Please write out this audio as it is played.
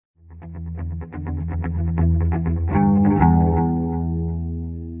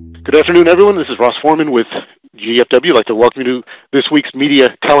Good afternoon, everyone. This is Ross Foreman with GFW. I'd like to welcome you to this week's media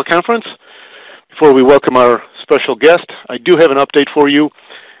teleconference. Before we welcome our special guest, I do have an update for you.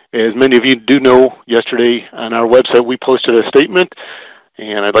 As many of you do know, yesterday on our website we posted a statement,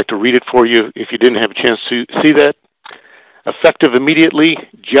 and I'd like to read it for you if you didn't have a chance to see that. Effective immediately,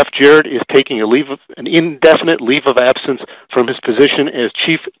 Jeff Jarrett is taking an indefinite leave of absence from his position as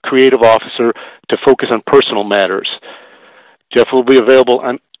Chief Creative Officer to focus on personal matters. Jeff will be available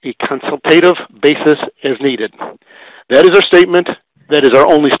on a consultative basis as needed. That is our statement. That is our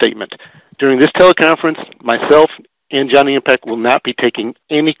only statement. During this teleconference, myself and Johnny Impact will not be taking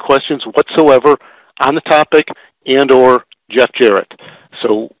any questions whatsoever on the topic and or Jeff Jarrett.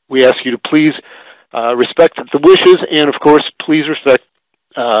 So we ask you to please respect the wishes and, of course, please respect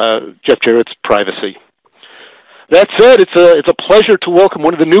Jeff Jarrett's privacy. That said, it's a pleasure to welcome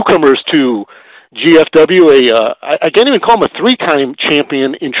one of the newcomers to GFW. I can't even call him a three-time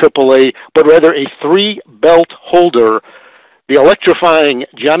champion in AAA, but rather a three-belt holder, the electrifying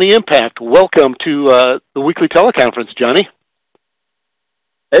Johnny Impact. Welcome to the weekly teleconference, Johnny.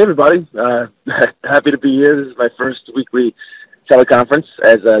 Hey, everybody. Happy to be here. This is my first weekly teleconference,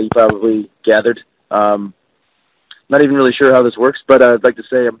 as you probably gathered. Not even really sure how this works, but I'd like to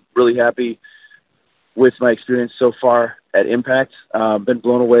say I'm really happy with my experience so far at Impact. Been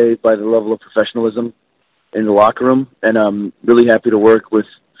blown away by the level of professionalism in the locker room, and I'm really happy to work with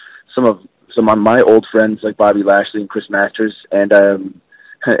some of my old friends like Bobby Lashley and Chris Masters and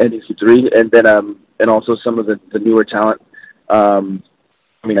EC3, and then and also some of the newer talent. I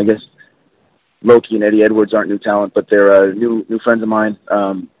mean, I guess Loki and Eddie Edwards aren't new talent, but they're new friends of mine.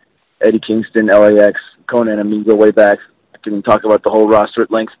 Eddie Kingston, LAX, Conan, I mean, go way back. I can talk about the whole roster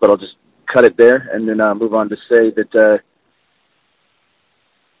at length, but I'll just cut it there and then move on to say that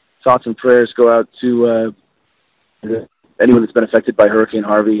thoughts and prayers go out to anyone that's been affected by Hurricane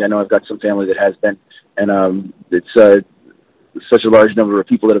Harvey. I know I've got some family that has been, and it's such a large number of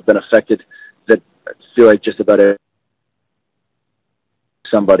people that have been affected that I feel like just about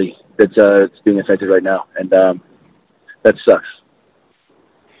somebody that's being affected right now, and that sucks.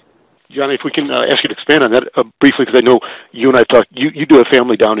 Johnny, if we can ask you to expand on that briefly, because I know you and I talked. You do have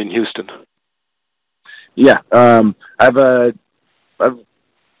family down in Houston. Yeah, I've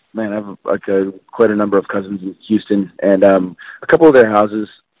quite a number of cousins in Houston, and a couple of their houses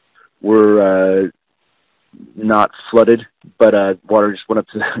were not flooded, but water just went up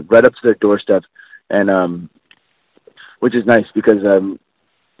to right up to their doorstep, and which is nice because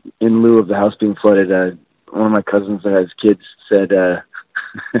in lieu of the house being flooded, one of my cousins that has kids said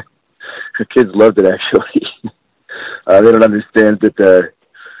her kids loved it actually. They don't understand that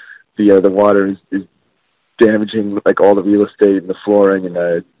the water is damaging like all the real estate and the flooring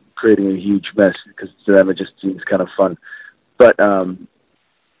and creating a huge mess, because to them it just seems kind of fun. But I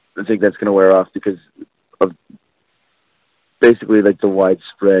think that's going to wear off because of basically like the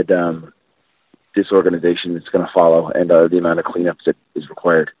widespread disorganization that's going to follow and the amount of cleanup that is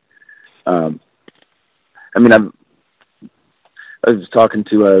required. I mean, I was talking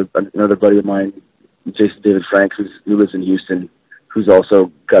to another buddy of mine, Jason David Frank, who lives in Houston, who's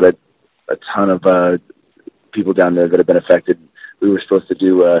also got a ton of people down there that have been affected. We were supposed to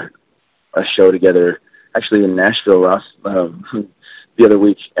do a show together, actually in Nashville, Ross, the other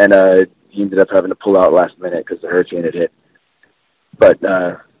week, and he ended up having to pull out last minute because the hurricane had hit. But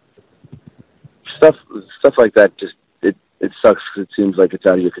stuff like that just it sucks because it seems like it's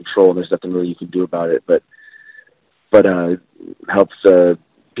out of your control and there's nothing really you can do about it. But helps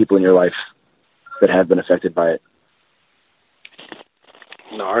people in your life that have been affected by it.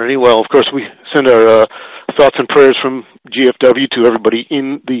 Alrighty, well, of course, we send our thoughts and prayers from GFW to everybody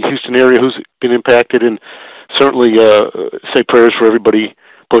in the Houston area who's been impacted, and certainly say prayers for everybody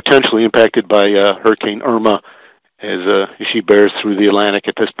potentially impacted by Hurricane Irma as she bears through the Atlantic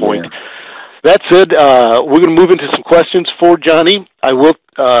at this point. Yeah. That said, we're going to move into some questions for Johnny. I will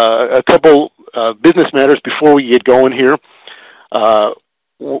a couple business matters before we get going here.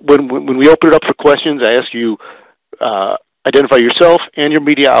 When we open it up for questions, I ask you identify yourself and your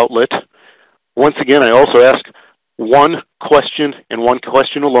media outlet. Once again, I also ask one question and one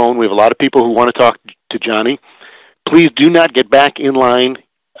question alone. We have a lot of people who want to talk to Johnny. Please do not get back in line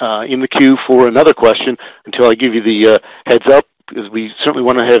in the queue for another question until I give you the heads up, because we certainly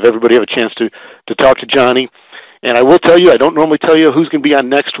want to have everybody have a chance to talk to Johnny. And I will tell you, I don't normally tell you who's going to be on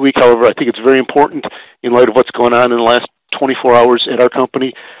next week. However, I think it's very important in light of what's going on in the last 24 hours at our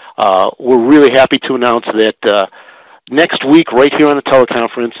company. We're really happy to announce that next week, right here on the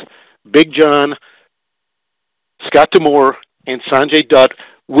teleconference, Big John, Scott Demore, and Sanjay Dutt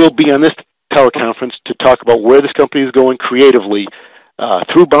will be on this teleconference to talk about where this company is going creatively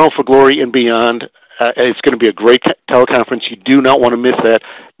through Bound for Glory and beyond. It's going to be a great teleconference. You do not want to miss that.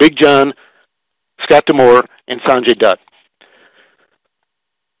 Big John, Scott Demore, and Sanjay Dutt.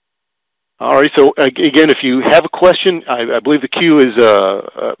 All right, so again, if you have a question, I believe the queue is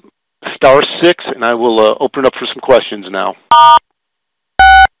 *6, and I will open it up for some questions now.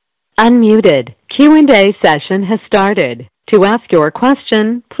 Unmuted. Q&A session has started. To ask your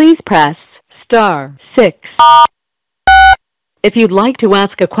question, please press *6. If you'd like to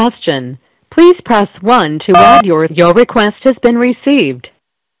ask a question, please press 1 to add your request has been received.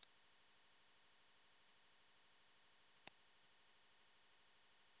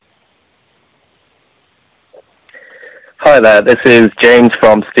 Hi there, this is James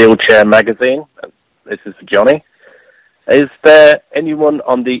from Steel Chair Magazine. This is for Johnny. Is there anyone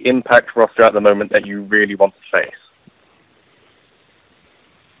on the Impact roster at the moment that you really want to face?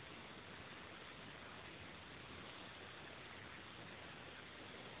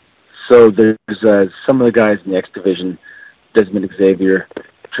 So there's some of the guys in the X Division, Desmond Xavier,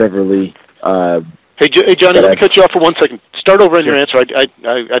 Trevor Lee. Hey, Johnny, let me cut you off for 1 second. Start over on your answer. I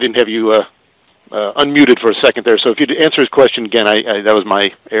didn't have you unmuted for a second there, so if you'd answer his question again, that was my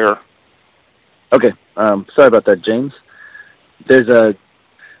error. Okay, sorry about that, James. There's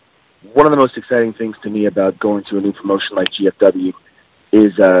one of the most exciting things to me about going to a new promotion like GFW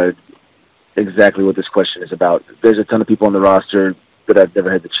is exactly what this question is about. There's a ton of people on the roster that I've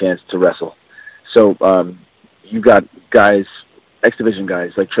never had the chance to wrestle. So you got guys, X Division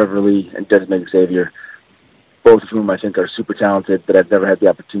guys like Trevor Lee and Desmond Xavier, both of whom I think are super talented that I've never had the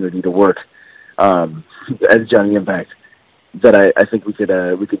opportunity to work as Johnny Impact. That I think we could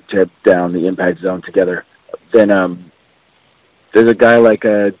tear down the Impact Zone together. Then there's a guy like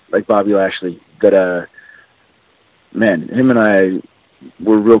Bobby Lashley that man, him and I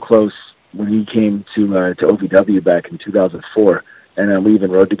were real close when he came to OVW back in 2004, and we even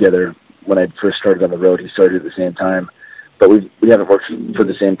rode together when I first started on the road. He started at the same time, but we haven't worked for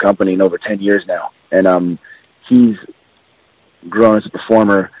the same company in over 10 years now, and he's grown as a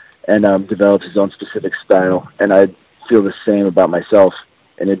performer and developed his own specific style, and I feel the same about myself,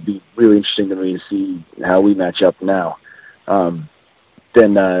 and it'd be really interesting to me to see how we match up now.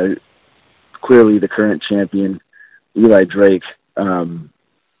 Then clearly the current champion, Eli Drake,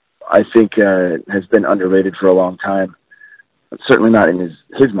 I think has been underrated for a long time. Certainly not in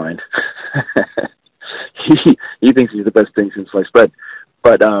his mind. he thinks he's the best thing since sliced bread,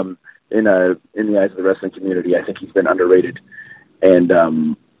 but in the eyes of the wrestling community, I think he's been underrated, and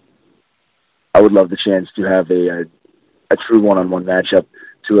I would love the chance to have a true one-on-one matchup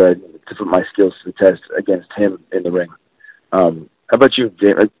to put my skills to the test against him in the ring. How about you,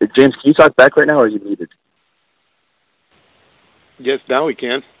 James? James, can you talk back right now, or are you muted? Yes, now we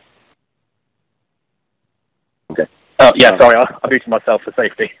can. Okay. Oh, yeah, sorry, I muted myself for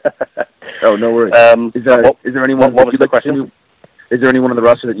safety. Oh, no worries. Is there anyone? What was the question? Is there anyone on the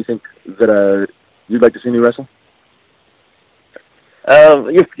roster that you think that you'd like to see me wrestle?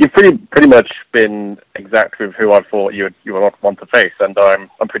 You've pretty much been exact with who I thought you would want to face, and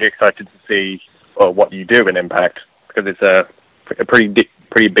I'm pretty excited to see what you do in Impact, because it's a pretty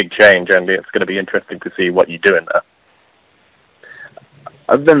big change, and it's going to be interesting to see what you do in there.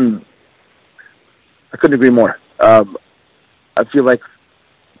 I couldn't agree more. I feel like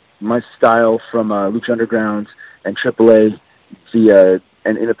my style from Lucha Underground and AAA,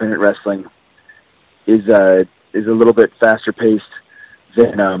 and independent wrestling is a little bit faster paced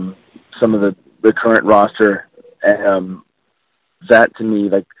than some of the current roster, and that to me,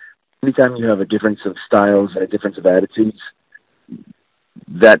 like, anytime you have a difference of styles and a difference of attitudes,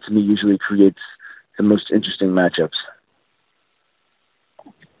 that to me usually creates the most interesting matchups.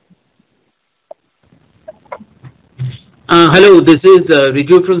 Hello, this is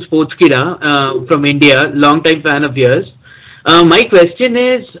Riju from Sportskida from India, long-time fan of yours. My question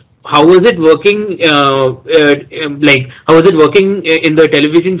is, how was it working? How was it working in the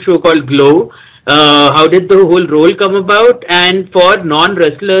television show called Glow? How did the whole role come about? And for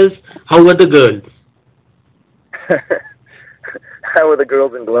non-wrestlers, how were the girls? How were the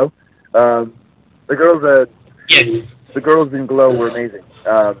girls in Glow? The girls, yes, the girls in Glow were amazing.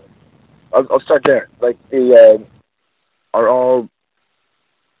 I'll start there. Like, they are all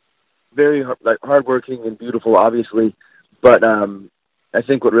very hardworking and beautiful, obviously, but I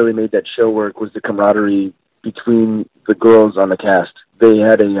think what really made that show work was the camaraderie between the girls on the cast. They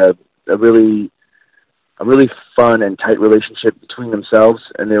had a really fun and tight relationship between themselves,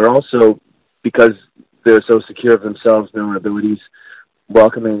 and they were also, because they're so secure of themselves and their abilities,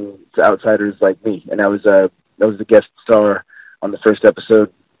 welcoming to outsiders like me. And I was the guest star on the first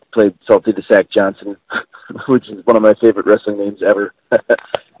episode, played Salty the Sack Johnson, which is one of my favorite wrestling names ever.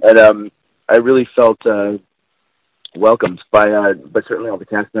 And I really felt welcomed by certainly all the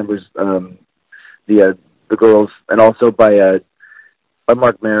cast members, the girls, and also by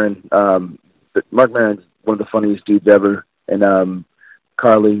Mark Maron. Mark Maron's one of the funniest dudes ever, and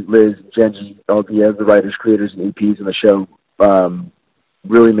Carly, Liz, Genji, all the writers, creators, and EPs in the show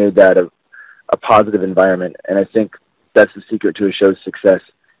really made that a positive environment. And I think that's the secret to a show's success,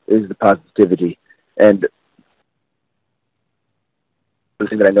 is the positivity. And the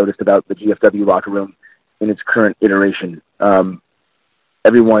thing that I noticed about the GFW locker room in its current iteration,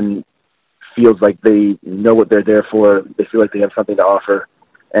 everyone feels like they know what they're there for. They feel like they have something to offer.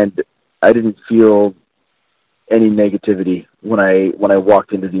 And I didn't feel any negativity when I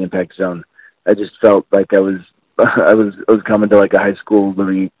walked into the Impact Zone. I just felt like I was coming to like a high school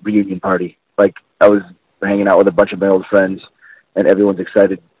reunion party. Like I was hanging out with a bunch of my old friends, and everyone's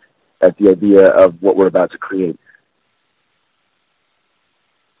excited at the idea of what we're about to create.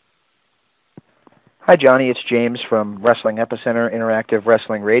 Hi, Johnny. It's James from Wrestling Epicenter Interactive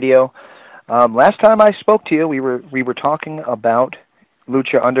Wrestling Radio. Last time I spoke to you, we were talking about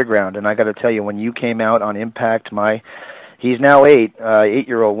Lucha Underground, and I got to tell you, when you came out on Impact, he's now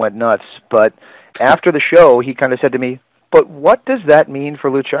 8-year-old went nuts. But after the show, he kind of said to me, "But what does that mean for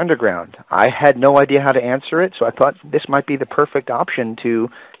Lucha Underground?" I had no idea how to answer it, so I thought this might be the perfect option to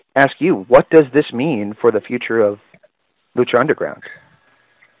ask you. What does this mean for the future of Lucha Underground?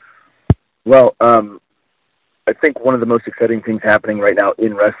 Well, I think one of the most exciting things happening right now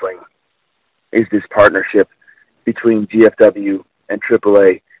in wrestling is this partnership between GFW and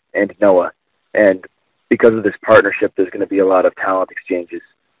AAA and Noah. And because of this partnership, there's going to be a lot of talent exchanges.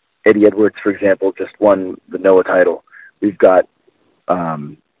 Eddie Edwards, for example, just won the Noah title. We've got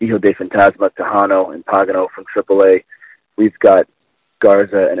Hijo de Fantasma, Tejano, and Pagano from AAA. We've got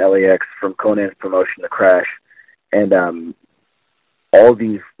Garza and LAX from Conan's promotion, The Crash. And all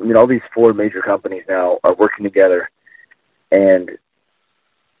these four major companies now are working together. And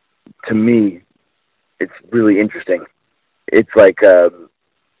to me, it's really interesting. It's like the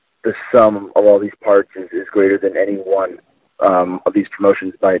sum of all these parts is greater than any one of these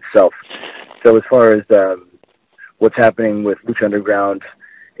promotions by itself. So as far as what's happening with Lucha Underground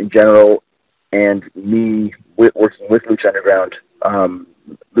in general, and me working with Lucha Underground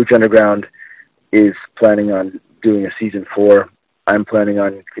is planning on doing a season 4. I'm planning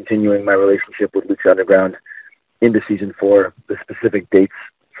on continuing my relationship with Lucha Underground into season 4. The specific dates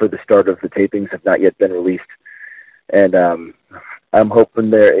for the start of the tapings have not yet been released. And I'm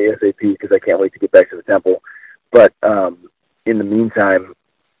hoping they're ASAP because I can't wait to get back to the temple. But in the meantime,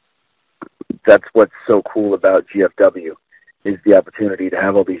 that's what's so cool about GFW, is the opportunity to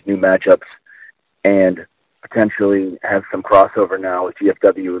have all these new matchups and potentially have some crossover now with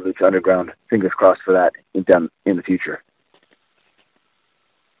GFW and Lucha Underground. Fingers crossed for that in the future.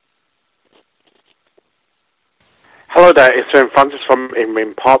 Hello there, it's Francis from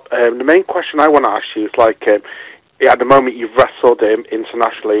In Pop. The main question I want to ask you is, at the moment you've wrestled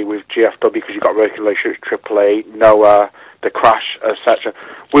internationally with GFW because you've got a working relationship with AAA, Noah, The Crash, etc.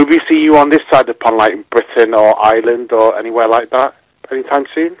 Will we see you on this side of the pond, like in Britain or Ireland or anywhere like that, anytime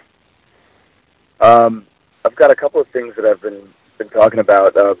soon? I've got a couple of things that I've been talking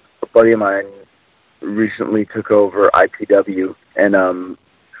about. A buddy of mine recently took over IPW and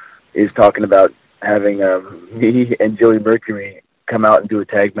is talking about having me and Joey Mercury come out and do a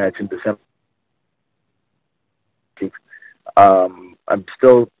tag match in December. I'm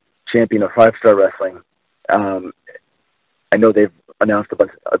still champion of 5-Star Wrestling. I know they've announced a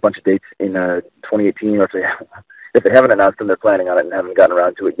bunch of dates in 2018, or if they haven't announced them, they're planning on it and haven't gotten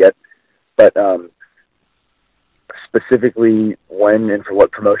around to it yet. But specifically when and for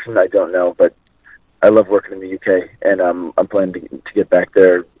what promotion, I don't know. But I love working in the UK, and I'm planning to get back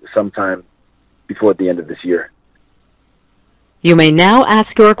there sometime before the end of this year. You may now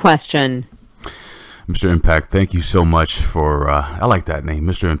ask your question. Mr. Impact, thank you so much for, I like that name,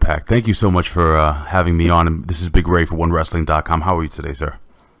 Mr. Impact. Thank you so much for having me on. This is Big Ray for OneWrestling.com. How are you today, sir?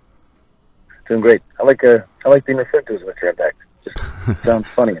 Doing great. I like being referred to as Mr. Impact. Just sounds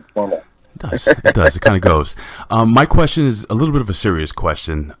funny and formal. It does. It does. It kind of goes. My question is a little bit of a serious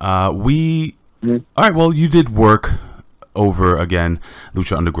question. All right, well, you did work over, again,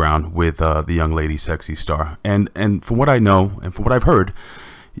 Lucha Underground with the young lady, Sexy Star. And from what I know and from what I've heard,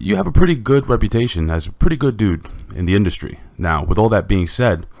 you have a pretty good reputation as a pretty good dude in the industry. Now, with all that being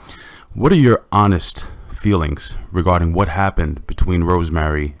said, what are your honest feelings regarding what happened between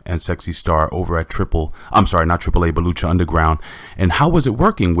Rosemary and Sexy Star over at not AAA, but Lucha Underground? And how was it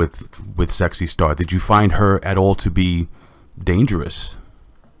working with Sexy Star? Did you find her at all to be dangerous?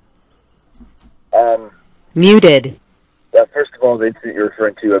 Muted. First of all, the incident you're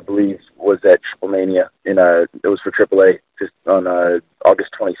referring to, I believe, was at Triple Mania. It was for AAA, just on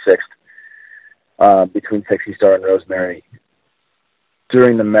August 26th, between Sexy Star and Rosemary.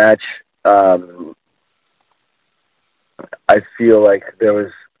 During the match, I feel like there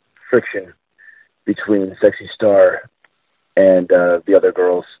was friction between Sexy Star and the other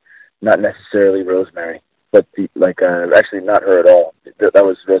girls, not necessarily Rosemary, but actually not her at all. That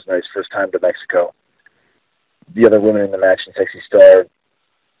was Rosemary's first time to Mexico. The other women in the match in Sexy Star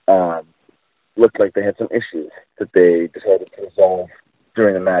looked like they had some issues that they decided to resolve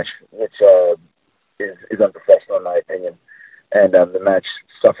during the match, which is unprofessional in my opinion. And the match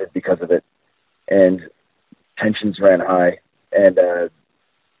suffered because of it, and tensions ran high. And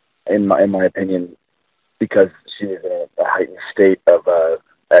in my opinion, because she was in a heightened state of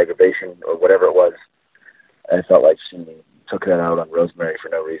aggravation or whatever it was, I felt like she took that out on Rosemary for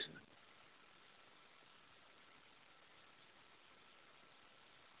no reason.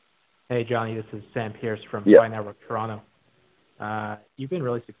 Hey, Johnny, this is Sam Pierce from Yeah. Fight Network Toronto. You've been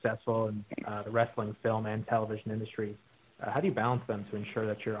really successful in the wrestling, film, and television industry. How do you balance them to ensure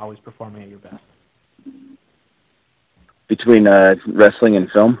that you're always performing at your best? Between wrestling and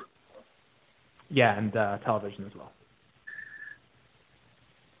film? Yeah, and television as well.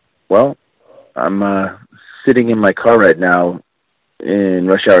 Well, I'm sitting in my car right now in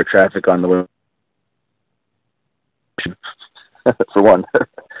rush hour traffic on the way. For one.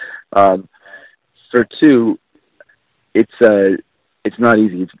 For two, it's not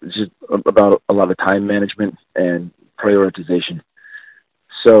easy. It's just about a lot of time management and prioritization.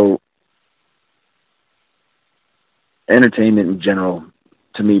 So entertainment in general,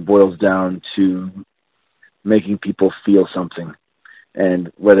 to me, boils down to making people feel something.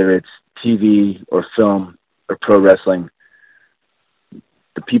 And whether it's TV or film or pro wrestling,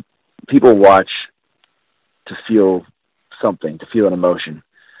 the people watch to feel something, to feel an emotion.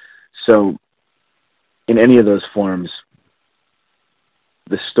 So in any of those forms,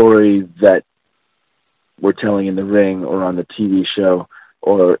 the story that we're telling in the ring or on the TV show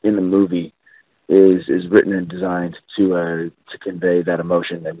or in the movie is written and designed to convey that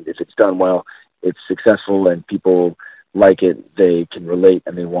emotion. And if it's done well, it's successful and people like it, they can relate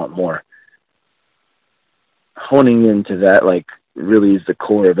and they want more. Honing into that, like, really is the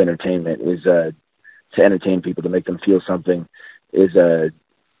core of entertainment, is to entertain people, to make them feel something, is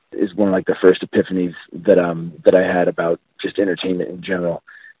one of like the first epiphanies that I had about just entertainment in general.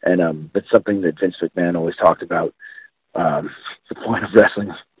 And that's something that Vince McMahon always talked about. The point of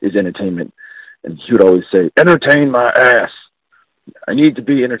wrestling is entertainment. And he would always say, entertain my ass. I need to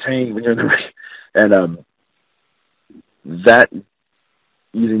be entertained when you're in the ring. And that,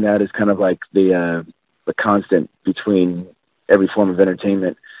 using that as kind of like the constant between every form of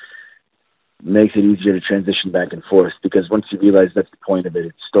entertainment, makes it easier to transition back and forth, because once you realize that's the point of it,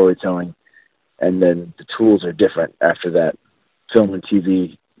 it's storytelling, and then the tools are different after that. Film and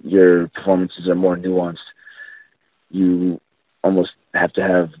TV, your performances are more nuanced. You almost have to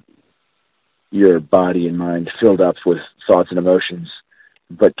have your body and mind filled up with thoughts and emotions,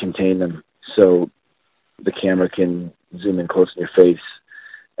 but contain them so the camera can zoom in close in your face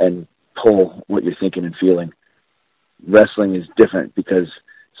and pull what you're thinking and feeling. Wrestling is different because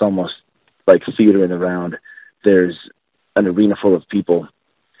it's almost like theater in the round. There's an arena full of people,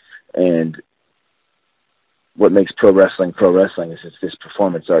 and what makes pro wrestling is it's this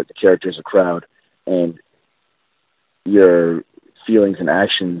performance art. The character's a crowd, and your feelings and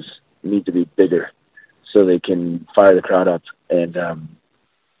actions need to be bigger so they can fire the crowd up. And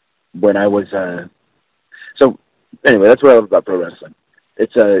when I was so anyway, that's what I love about pro wrestling.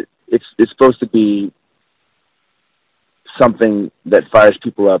 It's supposed to be something that fires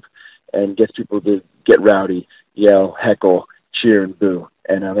people up and gets people to get rowdy, yell, heckle, cheer, and boo.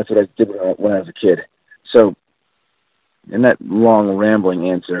 And that's what I did when I was a kid. So in that long, rambling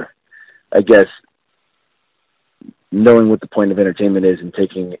answer, I guess knowing what the point of entertainment is and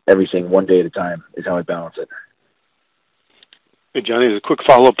taking everything one day at a time is how I balance it. Hey, Johnny, as a quick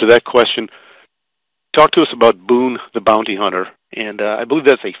follow-up to that question, talk to us about Boone the Bounty Hunter. And I believe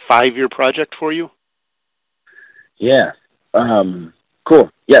that's a 5-year project for you? Yeah.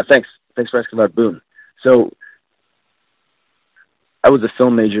 Cool. Yeah, thanks. Thanks for asking about Boone. So I was a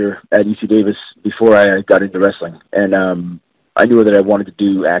film major at UC Davis before I got into wrestling. And I knew that I wanted to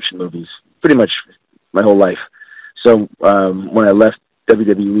do action movies pretty much my whole life. So when I left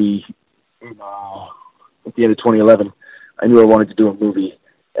WWE at the end of 2011, I knew I wanted to do a movie.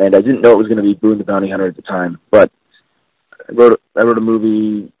 And I didn't know it was going to be Boone the Bounty Hunter at the time. But I wrote a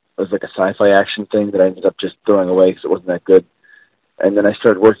movie. It was like a sci-fi action thing that I ended up just throwing away because it wasn't that good. And then I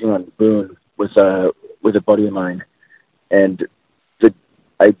started working on Boone with with a buddy of mine, and the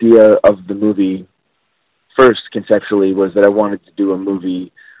idea of the movie first conceptually was that I wanted to do a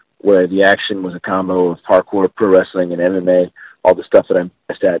movie where the action was a combo of parkour, pro wrestling, and MMA, all the stuff that I'm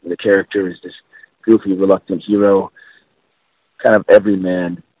best at, and the character is this goofy, reluctant hero, kind of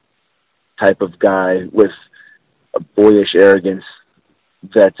everyman type of guy with a boyish arrogance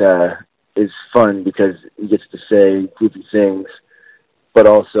that is fun because he gets to say goofy things, but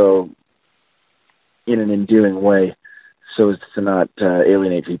also in an endearing way so as to not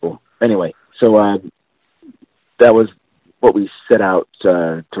alienate people. Anyway, so that was what we set out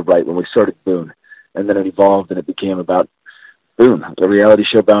to write when we started Boone. And then it evolved and it became about Boone, a reality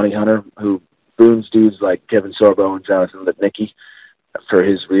show bounty hunter who Boone's dudes like Kevin Sorbo and Jonathan Lipnicki for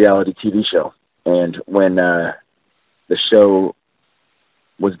his reality TV show. And when the show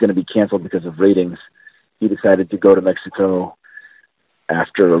was going to be canceled because of ratings, he decided to go to Mexico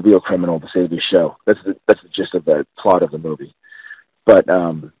after a real criminal to save his show. That's the gist of the plot of the movie. But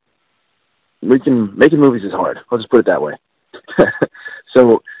making movies is hard. I'll just put it that way.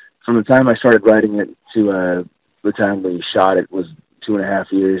 So from the time I started writing it to the time we shot it was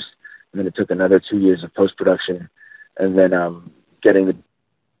 2.5 years, and then it took another 2 years of post-production, and then getting the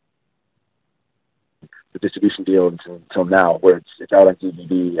distribution deal until now, where it's out on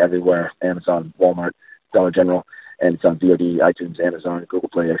DVD everywhere, Amazon, Walmart, Dollar General, and it's on VOD, iTunes, Amazon, Google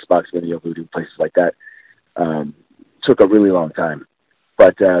Play, Xbox Video, Vudu, places like that. Took a really long time.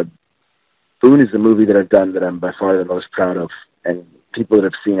 But Boone is the movie that I've done that I'm by far the most proud of, and people that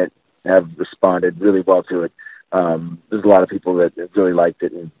have seen it have responded really well to it. There's a lot of people that really liked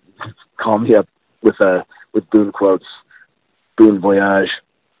it and call me up with Boone quotes, Boone Voyage,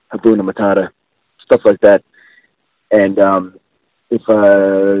 Hakuna Matata, stuff like that. And if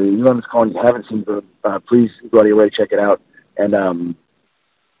you're on this call and you haven't seen Boone, please go out of your way to check it out. And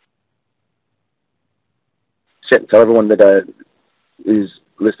tell everyone that is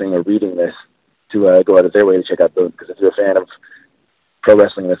listening or reading this to go out of their way to check out Boone, because if you're a fan of pro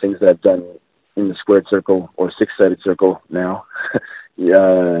wrestling and the things that I've done in the squared circle or six-sided circle now, you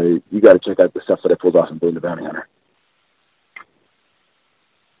got to check out the stuff that I pulled off in Boone the Bounty Hunter.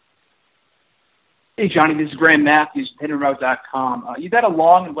 Hey, Johnny, this is Graham Matthews, PinAndRow.com. You've had a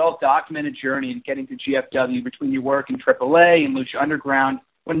long and well-documented journey in getting to GFW between your work in AAA and Lucha Underground,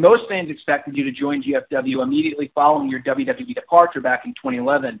 when most fans expected you to join GFW immediately following your WWE departure back in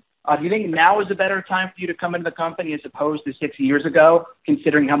 2011. Do you think now is a better time for you to come into the company as opposed to 6 years ago,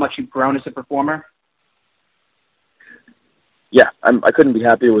 considering how much you've grown as a performer? Yeah, I couldn't be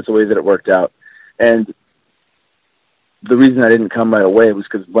happier with the way that it worked out. And the reason I didn't come right away was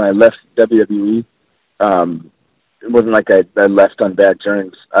because when I left WWE, it wasn't like I left on bad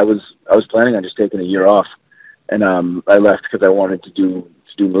terms. I was planning on just taking a year off, and I left because I wanted to do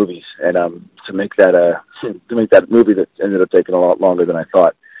movies and to make that movie that ended up taking a lot longer than I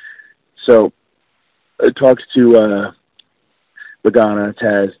thought. So I talked to Lagana,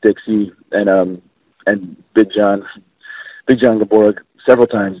 Taz, Dixie, and Big John Gaborg several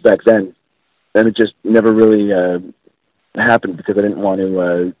times back then, and it just never really happened because I didn't want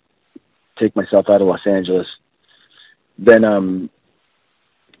to take myself out of Los Angeles. Then,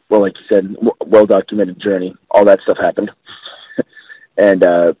 well, like you said, well-documented journey, all that stuff happened. And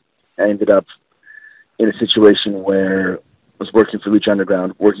I ended up in a situation where I was working for Lucha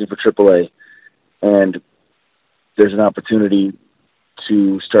Underground, working for AAA, and there's an opportunity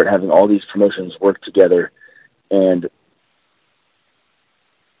to start having all these promotions work together, and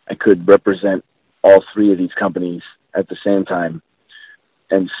I could represent all three of these companies at the same time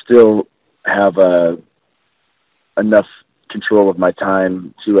and still have enough control of my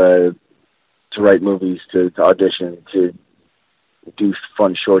time to write movies, to audition, to do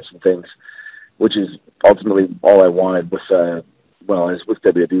fun shorts and things, which is ultimately all I wanted with with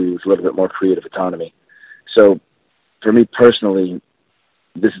WWE, was a little bit more creative autonomy. So for me personally,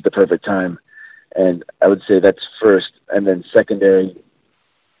 this is the perfect time, and I would say that's first, and then secondary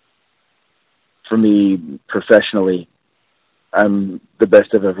for me professionally, I'm the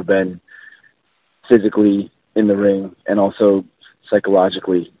best I've ever been physically in the ring and also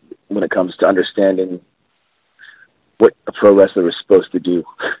psychologically when it comes to understanding what a pro wrestler is supposed to do,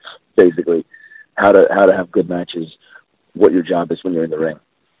 basically, how to have good matches, what your job is when you're in the ring.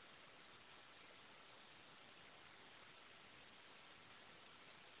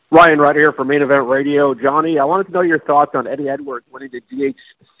 Ryan Rudd here for Main Event Radio. Johnny, I wanted to know your thoughts on Eddie Edwards winning the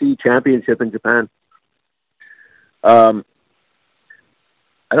DHC championship in Japan. I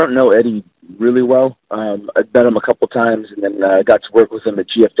don't know Eddie really well. I met him a couple times, and then I got to work with him at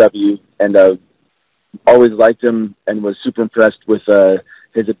GFW, and always liked him and was super impressed with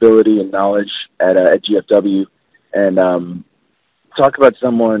his ability and knowledge at GFW, and talk about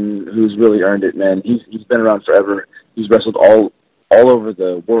someone who's really earned it, man. He's been around forever. He's wrestled all over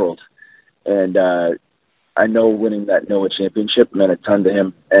the world, and I know winning that NOAH championship meant a ton to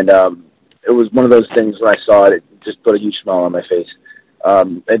him, and it was one of those things when I saw it, it just put a huge smile on my face.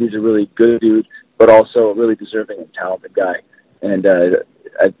 And he's a really good dude, but also a really deserving and talented guy, and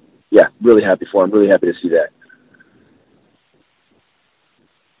really happy for him. Really happy to see that.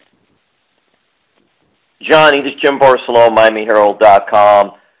 Johnny, this is Jim Barcelona,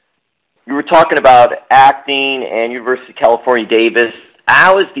 MiamiHerald.com. You were talking about acting and University of California, Davis.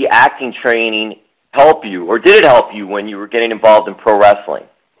 How does the acting training help you, or did it help you when you were getting involved in pro wrestling?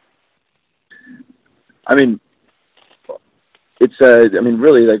 I mean, it's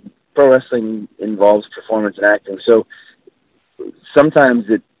really, like, pro wrestling involves performance and acting. So sometimes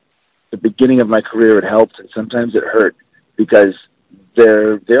the beginning of my career it helped, and sometimes it hurt because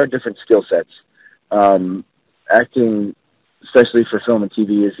there are different skill sets. Acting, especially for film and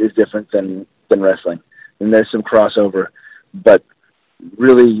TV, is different than wrestling, and there's some crossover. But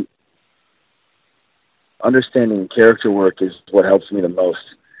really, understanding character work is what helps me the most.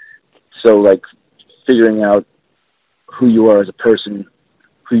 So, like, figuring out who you are as a person,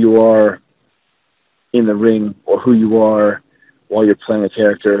 who you are in the ring, or who you are while you're playing a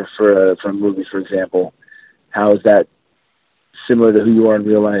character for a movie, for example. How is that similar to who you are in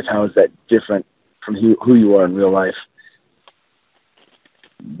real life? How is that different from who you are in real life?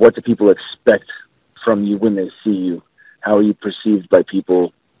 What do people expect from you when they see you? How are you perceived by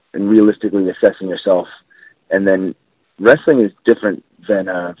people, and realistically assessing yourself? And then wrestling is different than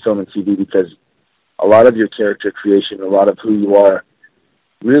film and TV because a lot of your character creation, a lot of who you are,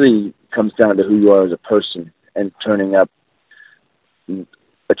 really comes down to who you are as a person and turning up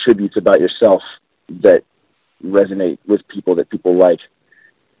attributes about yourself that resonate with people, that people like.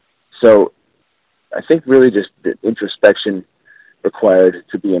 So I think really just the introspection required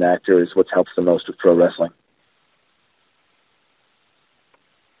to be an actor is what helps the most with pro wrestling.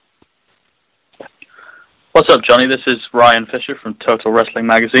 What's up, Johnny? This is Ryan Fisher from Total Wrestling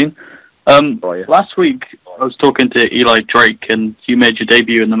Magazine. Last week, I was talking to Eli Drake, and you made your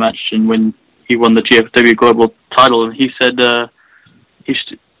debut in the match and when he won the GFW Global title, and he said that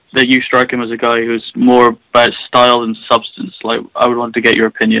you strike him as a guy who's more about style than substance. Like, I would want to get your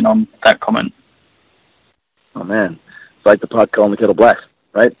opinion on that comment. Oh, man. It's like the pot calling the kettle black,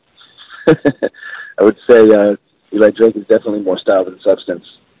 right? I would say Eli Drake is definitely more style than substance.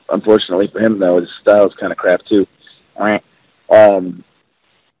 Unfortunately for him, though, his style is kind of crap, too.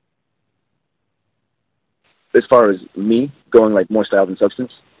 As far as me going, like, more style than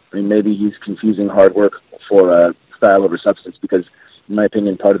substance, I mean, maybe he's confusing hard work for style over substance because, in my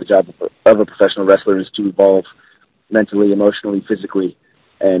opinion, part of the job of a professional wrestler is to evolve mentally, emotionally, physically.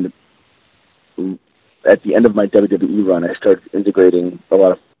 And at the end of my WWE run, I started integrating a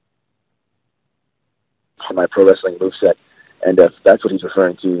lot of my pro wrestling moveset. And if that's what he's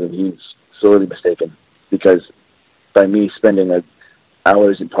referring to, then he's sorely mistaken. Because by me spending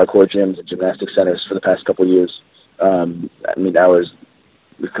hours in parkour gyms and gymnastic centers for the past couple of years, hours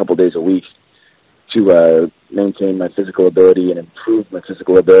a couple days a week, to maintain my physical ability and improve my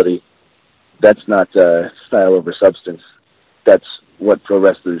physical ability, that's not style over substance. That's what pro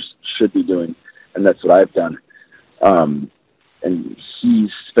wrestlers should be doing, and that's what I've done. And he's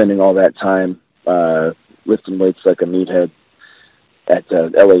spending all that time lifting weights like a meathead at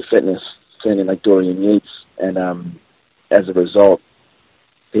LA Fitness, training like Dorian Yates, and as a result,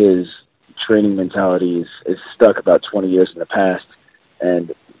 his training mentality is stuck about 20 years in the past.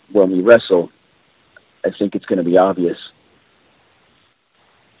 And when we wrestle, I think it's going to be obvious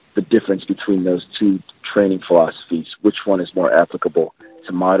the difference between those two training philosophies, which one is more applicable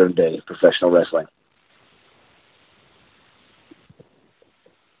to modern day professional wrestling.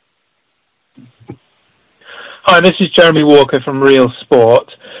 Hi, this is Jeremy Walker from Real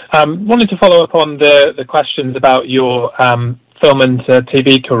Sport. Wanted to follow up on the questions about your film and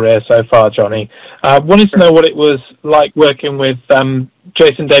TV career so far, Johnny. Wanted to know what it was like working with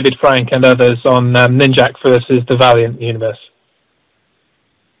Jason David Frank and others on Ninjak versus the Valiant Universe.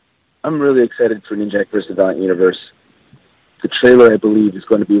 I'm really excited for Ninjak versus the Valiant Universe. The trailer, I believe, is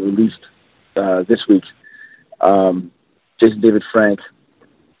going to be released this week. Jason David Frank,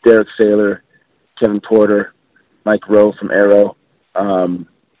 Derek Saylor, Kevin Porter, Mike Rowe from Arrow,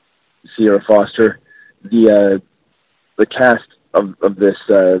 Sierra Foster. The cast of this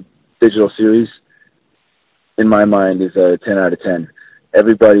digital series, in my mind, is a 10 out of 10.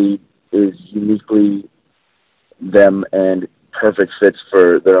 Everybody is uniquely them and perfect fits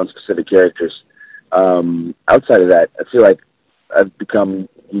for their own specific characters. Outside of that, I feel like I've become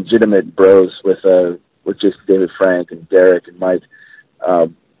legitimate bros with just David Frank and Derek and Mike,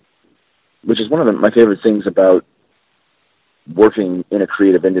 which is one of my favorite things about working in a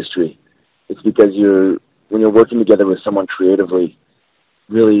creative industry. It's because when you're working together with someone creatively,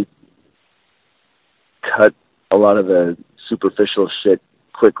 really cut a lot of the superficial shit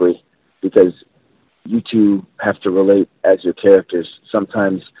quickly, because you two have to relate as your characters,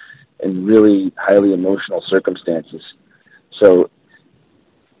 sometimes in really highly emotional circumstances. So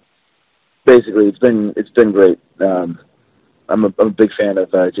basically, it's been great. I'm a big fan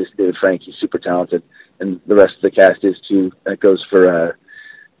of just David Frank. He's super talented, and the rest of the cast is too. That goes for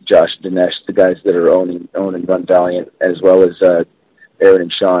Josh, Dinesh, the guys that are own and run Valiant, as well as Aaron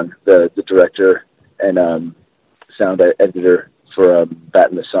and Sean, the director and sound editor for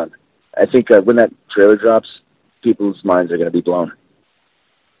Bat in the Sun. I think when that trailer drops, people's minds are going to be blown.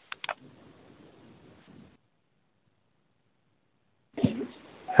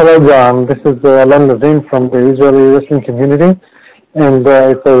 Hello, John. This is Alan Levine from the Israeli wrestling community, and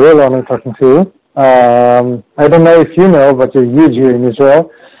it's a real honor talking to you. I don't know if you know, but you're huge here in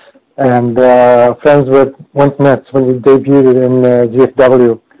Israel, and friends with Went Mets when you debuted in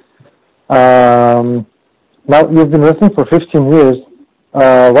GFW. Now, you've been wrestling for 15 years.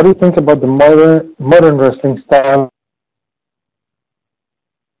 What do you think about the modern wrestling style?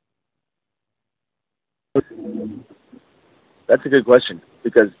 That's a good question,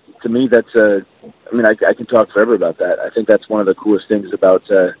 because to me, I can talk forever about that. I think that's one of the coolest things about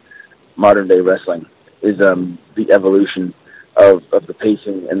modern day wrestling is the evolution of the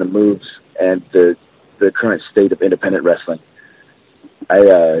pacing and the moves and the current state of independent wrestling.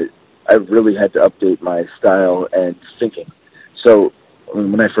 I really had to update my style and thinking. So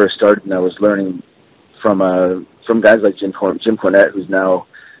when I first started, and I was learning from guys like Jim Cornette, who's now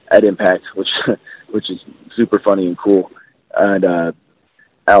at Impact, which is super funny and cool, and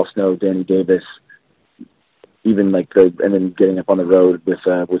Al Snow, Danny Davis, even and then getting up on the road with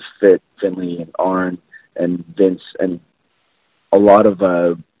Finley and Arn and Vince, and a lot of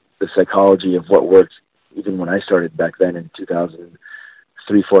the psychology of what worked even when I started back then in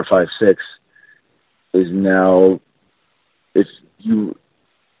 2003, 4, 5, 6 is now, if you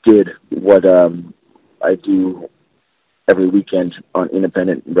did what I do every weekend on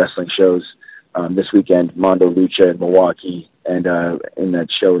independent wrestling shows. This weekend, Mondo Lucha in Milwaukee, and in that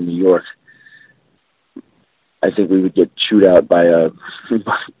show in New York, I think we would get chewed out by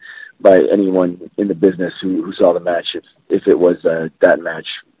by anyone in the business who saw the match if it was that match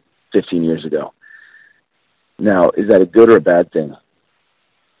 15 years ago. Now, is that a good or a bad thing?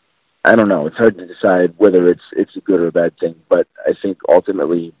 I don't know. It's hard to decide whether it's a good or a bad thing, but I think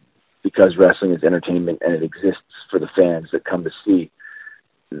ultimately, because wrestling is entertainment and it exists for the fans that come to see,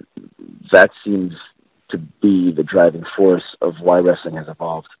 that seems to be the driving force of why wrestling has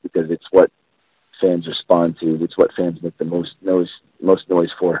evolved, because it's what fans respond to. It's what fans make the most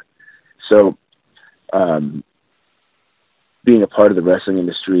noise for. So, being a part of the wrestling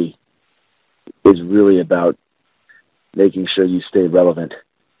industry is really about making sure you stay relevant,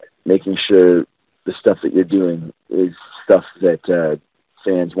 making sure the stuff that you're doing is stuff that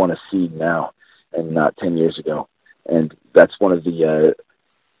fans want to see now and not 10 years ago. And that's one of the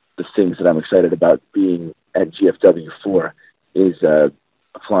things that I'm excited about being at GFW for, is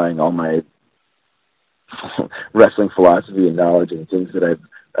applying all my wrestling philosophy and knowledge and things that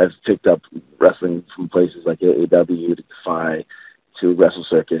I've picked up wrestling from places like AAW to Defy to Wrestle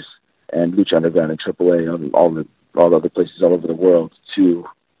Circus and Lucha Underground and AAA and all the other places all over the world to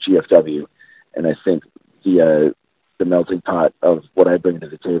GFW. And I think the melting pot of what I bring to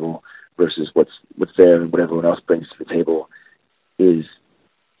the table versus what's there and what everyone else brings to the table is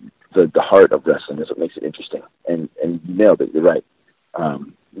the heart of wrestling. Is what makes it interesting. And you nailed it. You're right.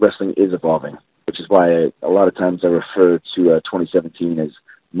 Wrestling is evolving, which is why a lot of times I refer to 2017 as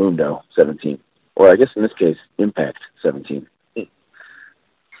Mundo 17, or I guess in this case, Impact 17.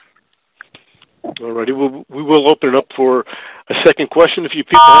 Alrighty, we will open it up for a second question if you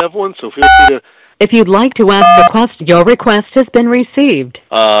people have one, so feel free to... If you'd like to ask a question, your request has been received.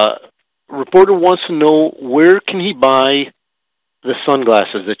 Reporter wants to know, where can he buy the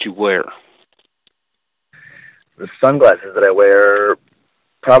sunglasses that you wear? The sunglasses that I wear,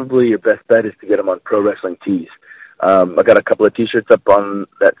 probably your best bet is to get them on Pro Wrestling Tees. I got a couple of T-shirts up on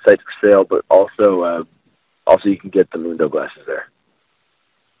that site for sale, but also you can get the Mundo glasses there.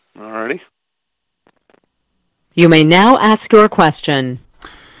 Alrighty. You may now ask your question.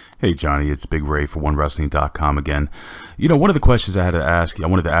 Hey, Johnny, it's Big Ray for OneWrestling.com again. You know, one of the questions I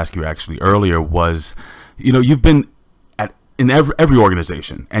wanted to ask you actually earlier was, you know, you've been in every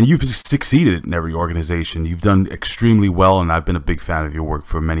organization, and you've succeeded in every organization. You've done extremely well, and I've been a big fan of your work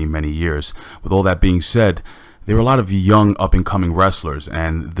for many, many years. With all that being said, there are a lot of young up-and-coming wrestlers,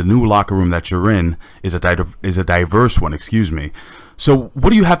 and the new locker room that you're in is a diverse one. Excuse me. So, what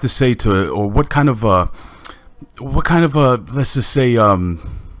do you have to say to, or what kind of let's just say,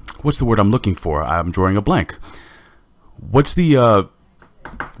 what's the word I'm looking for? I'm drawing a blank. What do you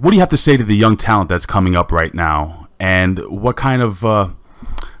have to say to the young talent that's coming up right now? And what kind of,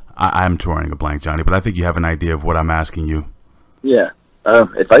 I'm drawing a blank, Johnny, but I think you have an idea of what I'm asking you. Yeah.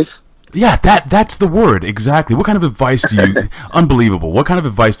 Advice? Yeah, that's the word, exactly. What kind of advice do you, unbelievable, what kind of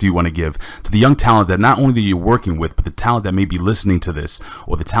advice do you want to give to the young talent that not only that you're working with, but the talent that may be listening to this,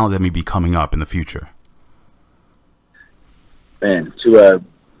 or the talent that may be coming up in the future? Man, to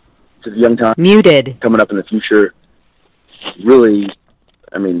the young talent Muted. coming up in the future, really,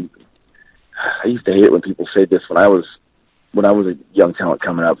 I mean, I used to hate it when people say this when I was a young talent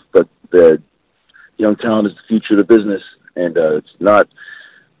coming up, but the young talent is the future of the business, and it's not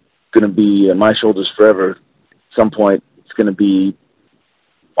going to be on my shoulders forever. At some point, it's going to be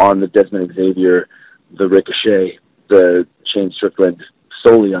on the Desmond Xavier, the Ricochet, the Shane Strickland,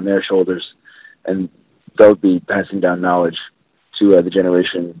 solely on their shoulders, and they'll be passing down knowledge to the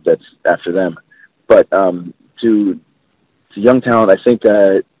generation that's after them. But to young talent, I think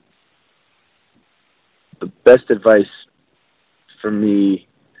the best advice for me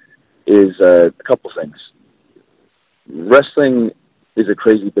is a couple things. Wrestling is a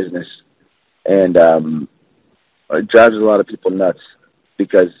crazy business, and it drives a lot of people nuts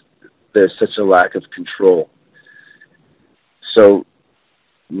because there's such a lack of control. So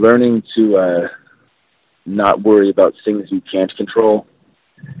learning to not worry about things you can't control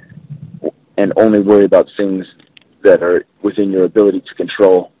and only worry about things that are within your ability to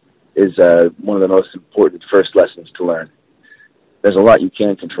control is one of the most important first lessons to learn. There's a lot you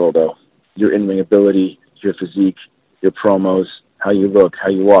can control, though. Your in-ring ability, your physique, your promos, how you look, how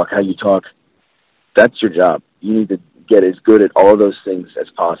you walk, how you talk. That's your job. You need to get as good at all of those things as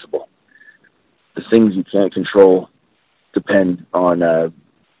possible. The things you can't control depend on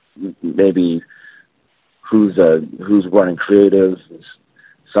maybe who's running creative,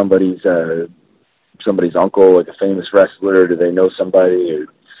 somebody's uncle, like a famous wrestler. Do they know somebody, or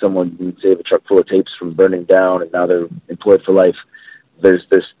someone who save a truck full of tapes from burning down and now they're employed for life? There's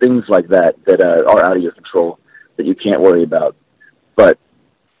things like that are out of your control that you can't worry about. But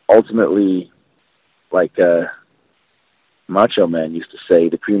ultimately, like Macho Man used to say,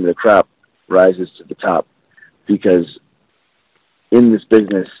 the cream of the crop rises to the top, because in this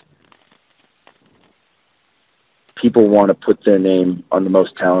business, people want to put their name on the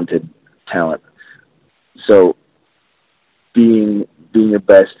most talented talent. So being your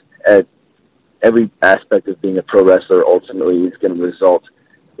best at every aspect of being a pro wrestler ultimately is going to result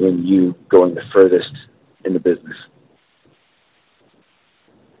in you going the furthest in the business.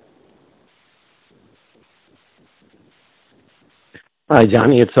 Hi,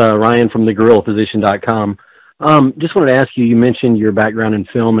 Johnny. It's Ryan from thegorillaposition.com. Just wanted to ask you, you mentioned your background in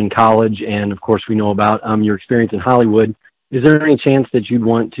film in college, and of course we know about your experience in Hollywood. Is there any chance that you'd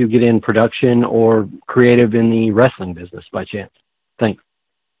want to get in production or creative in the wrestling business by chance? Thanks.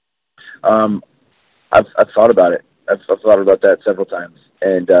 I've thought about it. I've thought about that several times.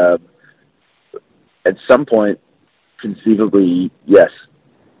 And at some point, conceivably, yes.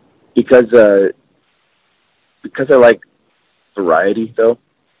 Because I like variety, though,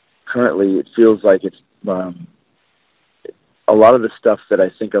 currently it feels like it's a lot of the stuff that I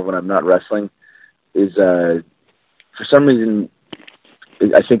think of when I'm not wrestling is for some reason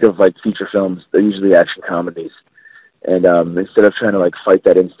I think of like feature films. They're usually action comedies, and instead of trying to like fight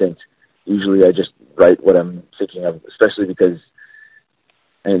that instinct, usually I just write what I'm thinking of, especially because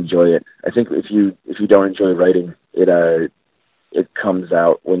I enjoy it. I think if you don't enjoy writing, it comes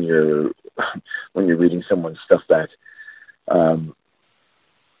out when you're reading someone's stuff back.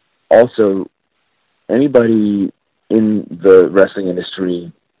 Also, anybody in the wrestling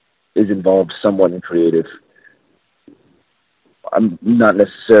industry is involved somewhat in creative. I'm not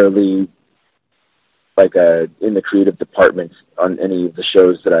necessarily like in the creative department on any of the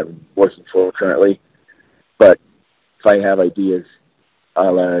shows that I'm working for currently, but if I have ideas,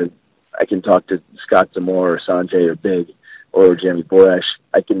 I can talk to Scott Zamore or Sanjay or Big or Jeremy Borash.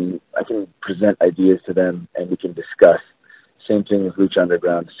 I can present ideas to them and we can discuss. Same thing with Lucha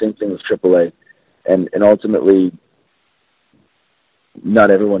Underground. Same thing with AAA, and ultimately, not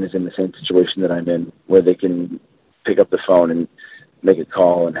everyone is in the same situation that I'm in, where they can pick up the phone and make a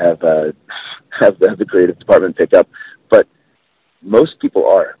call and have the creative department pick up. But most people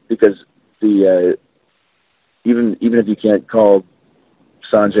are, because the even if you can't call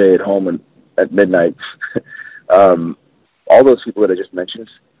Sanjay at home at midnight, all those people that I just mentioned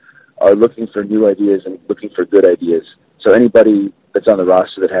are looking for new ideas and looking for good ideas. So anybody that's on the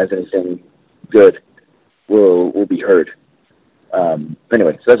roster that has anything good will be heard.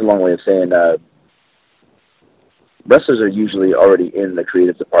 Anyway, so that's a long way of saying wrestlers are usually already in the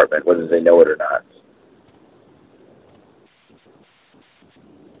creative department, whether they know it or not.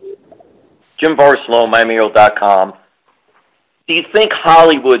 Jim Barcelona, MiamiHero.com. Do you think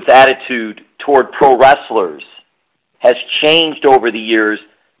Hollywood's attitude toward pro wrestlers has changed over the years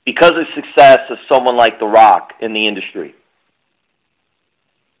because of success of someone like The Rock in the industry?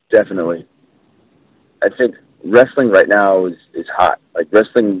 Definitely. I think wrestling right now is hot. Like,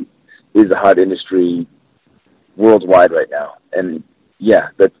 wrestling is a hot industry worldwide right now. And, yeah,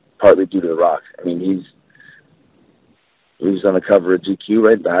 that's partly due to The Rock. I mean, he was on the cover of GQ,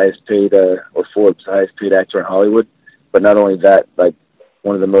 right? The highest paid, or Forbes, the highest paid actor in Hollywood. But not only that, like,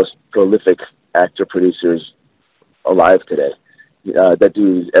 one of the most prolific actor-producers alive today. That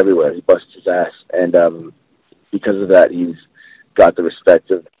dude is everywhere. He busts his ass. And because of that, he's got the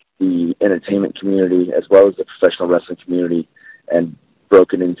respect of the entertainment community as well as the professional wrestling community, and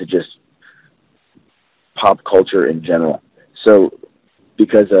broken into just pop culture in general. So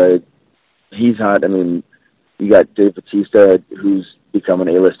because he's hot, I mean, you got Dave Bautista, who's become an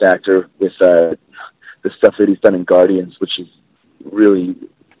A-list actor with the stuff that he's done in Guardians, which is really,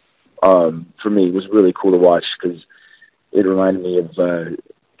 for me, was really cool to watch because it reminded me of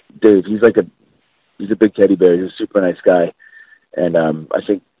Dave. He's a big teddy bear. He's a super nice guy. And I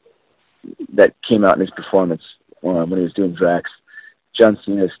think that came out in his performance when he was doing Drax. John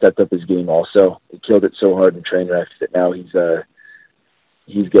Cena stepped up his game also. He killed it so hard in Trainwreck that now he's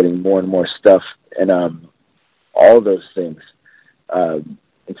getting more and more stuff. And all of those things. And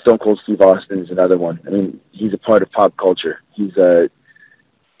Stone Cold Steve Austin is another one. I mean, he's a part of pop culture. He's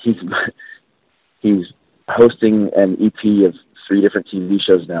hosting an EP of 3 different TV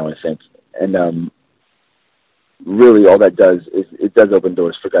shows now, I think. And really all that does is it does open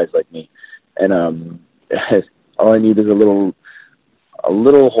doors for guys like me. And all I need is a little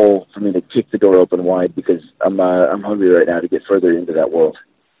hole for me to kick the door open wide, because I'm hungry right now to get further into that world.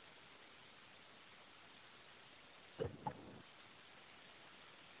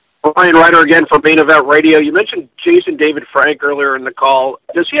 Ryan Ryder again from Main Event Radio. You mentioned Jason David Frank earlier in the call.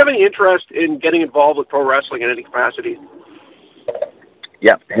 Does he have any interest in getting involved with pro wrestling in any capacity?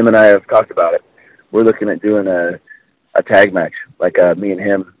 Yeah, him and I have talked about it. We're looking at doing a tag match, like me and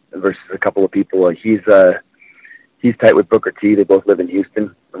him versus a couple of people. He's tight with Booker T. They both live in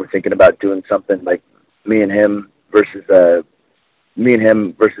Houston, and we're thinking about doing something like me and him versus 2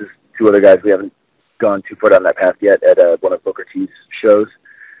 other guys. We haven't gone too far down that path yet at one of Booker T's shows.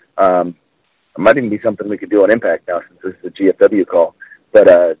 It might even be something we could do on Impact now, since this is a GFW call.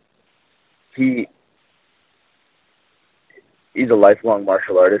 But he's a lifelong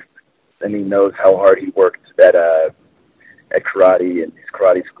martial artist, and he knows how hard he worked at karate and his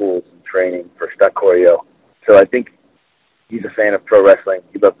karate schools and training for stunt choreo. So I think he's a fan of pro wrestling.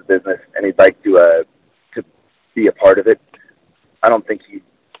 He loves the business, and he'd like to be a part of it. I don't think he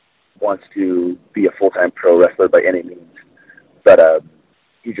wants to be a full-time pro wrestler by any means, but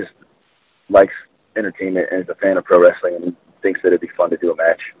he just likes entertainment and is a fan of pro wrestling, and he thinks that it'd be fun to do a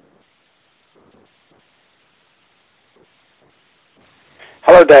match.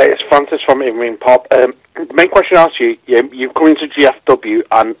 Hello there, it's Francis from In-Ring Pop. The main question I ask you, you've come into GFW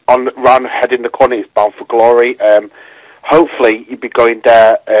and round heading the corner is Bound for Glory. Hopefully you'll be going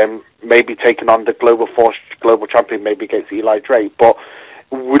there, maybe taking on the Global Force Global Champion, maybe against Eli Drake. But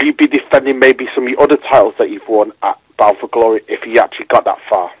will you be defending maybe some of your other titles that you've won at Bound for Glory if you actually got that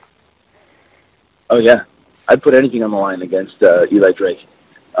far? Oh yeah, I'd put anything on the line against Eli Drake.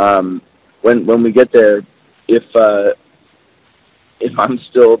 When we get there, if I'm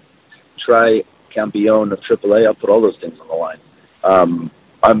still tri-campeon of AAA, I'll put all those things on the line.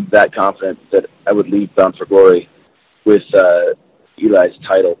 I'm that confident that I would leave Bound for Glory with Eli's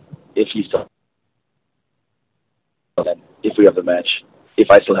title if he's still, if we have the match,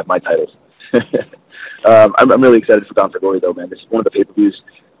 if I still have my titles. I'm really excited for Bound for Glory, though, man. This is one of the pay-per-views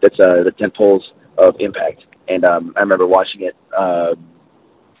that's the 10 poles of Impact, and I remember watching it for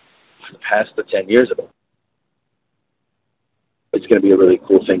the past 10 years of it. It's going to be a really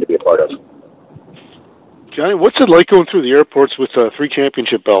cool thing to be a part of. Johnny, what's it like going through the airports with 3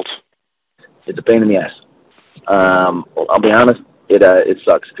 championship belts? It's a pain in the ass. I'll be honest, it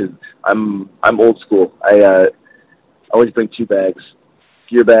sucks because I'm old school. I always bring 2 bags,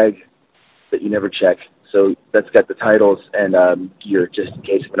 gear bag that you never check. So that's got the titles and gear just in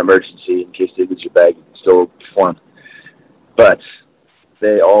case of an emergency, in case they lose your bag, you can still perform. But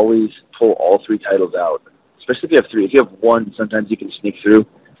they always pull all 3 titles out, especially if you have 3. If you have 1, sometimes you can sneak through.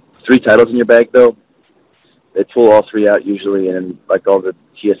 3 titles in your bag, though, they pull all 3 out usually, and like all the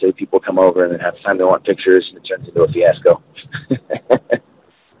TSA people come over, and then half the time they want pictures, and it turns into a fiasco. So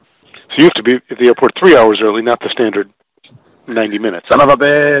you have to be at the airport 3 hours early, not the standard 90 minutes. Son of a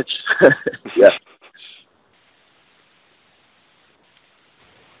bitch! Yeah.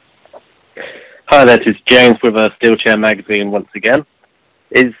 Hi, this is James with Steelchair Magazine once again.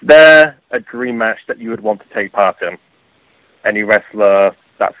 Is there a dream match that you would want to take part in? Any wrestler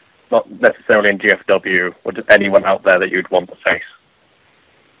that's not necessarily in GFW, or just anyone out there that you'd want to face?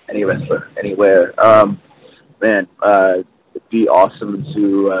 Any wrestler, anywhere. Man, it'd be awesome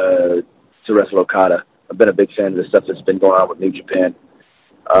to wrestle Okada. I've been a big fan of the stuff that's been going on with New Japan.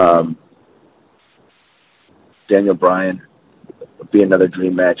 Daniel Bryan would be another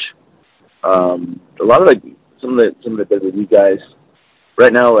dream match. A lot of some of the WWE guys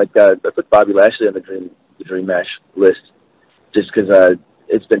right now, I put Bobby Lashley on the dream match list, just because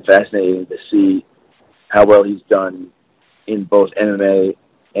it's been fascinating to see how well he's done in both MMA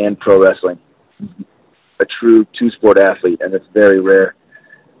and pro wrestling. A true 2-sport athlete, and it's very rare.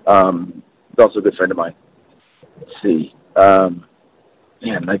 He's also a good friend of mine. Let's see. That's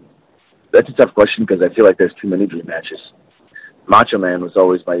a tough question because I feel like there's too many dream matches. Macho Man was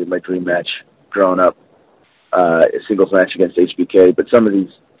always my dream match growing up, a singles match against HBK, but some of these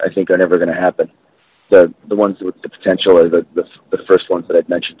I think are never going to happen. The ones with the potential are the first ones that I'd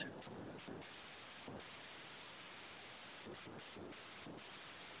mentioned.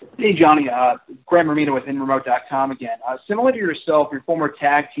 Hey, Johnny. Graham Romino with InRemote.com again. Similar to yourself, your former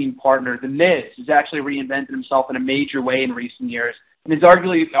tag team partner, The Miz, has actually reinvented himself in a major way in recent years, and is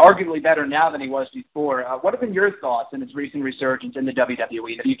arguably better now than he was before. What have been your thoughts on his recent resurgence in the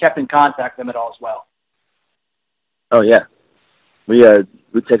WWE? Have you kept in contact with him at all as well? Oh, yeah. We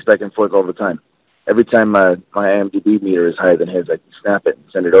text back and forth all the time. Every time my IMDb meter is higher than his, I can snap it and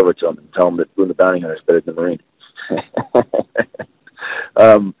send it over to him and tell him that Boone the Bounty Hunter is better than the Marine.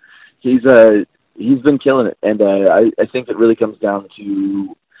 He's been killing it, and I think it really comes down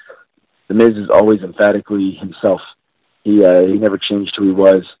to The Miz is always emphatically himself. He never changed who he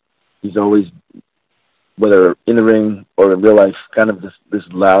was. He's always, whether in the ring or in real life, kind of this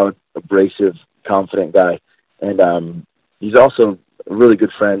loud, abrasive, confident guy. And he's also a really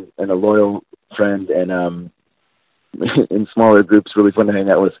good friend and a loyal friend, and in smaller groups, really fun to hang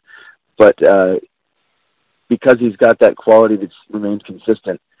out with. But because he's got that quality that's remained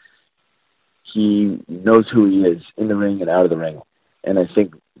consistent, he knows who he is in the ring and out of the ring. And I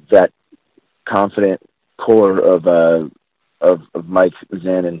think that confident core of Mike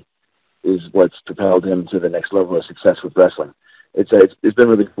Zanin is what's propelled him to the next level of success with wrestling. It's been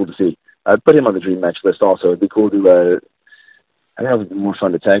really cool to see. I'd put him on the dream match list also. It'd be cool to I don't know if it'd be more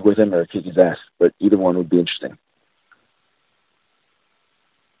fun to tag with him or kick his ass, but either one would be interesting.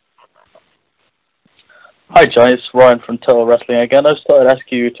 Hi, Johnny. It's Ryan from Total Wrestling again. I just thought I'd ask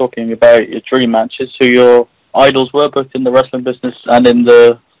you, talking about your dream matches, who your idols were, both in the wrestling business and in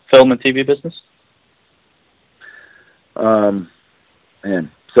the film and TV business.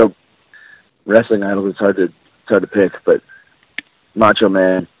 Man, so wrestling idols, it's hard to pick, but Macho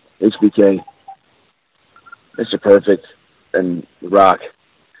Man, HBK, Mr. Perfect, and The Rock.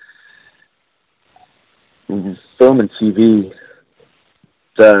 Film and TV,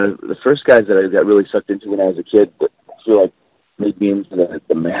 the first guys that I got really sucked into when I was a kid, but I feel like made me into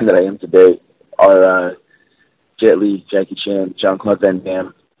the man that I am today, are Jet Li, Jackie Chan, Jean-Claude Van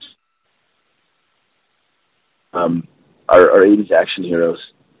Damme, our 80s action heroes,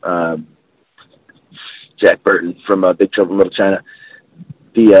 Jack Burton from Big Trouble in Little China.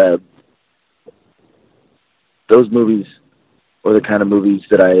 Those movies were the kind of movies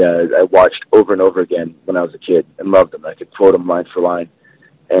that I watched over and over again when I was a kid and loved them. I could quote them line for line,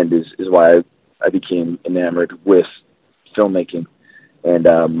 and is why I became enamored with filmmaking and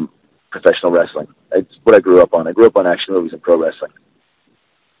professional wrestling. It's what I grew up on. I grew up on action movies and pro wrestling.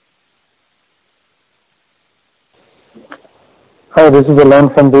 Hi, this is Alan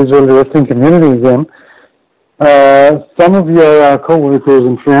from the Israeli wrestling community again. Some of your co-workers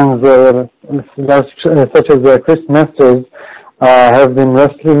and friends, such as Chris Masters, have been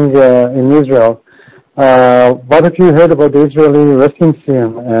wrestling in Israel. What have you heard about the Israeli wrestling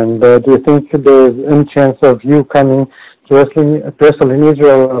scene? And do you think there's any chance of you coming to wrestle in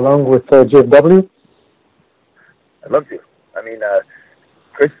Israel along with GFW? I'd love to. I mean,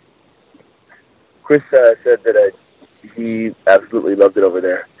 Chris said that he absolutely loved it over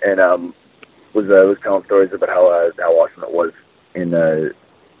there, and was telling stories about how awesome it was in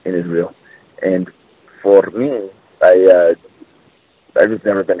Israel. And for me, I've just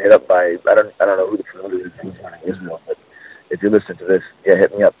never been hit up by, I don't know who the promoter is in Israel, but if you listen to this, yeah,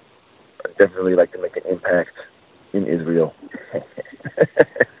 hit me up. I'd definitely like to make an impact in Israel.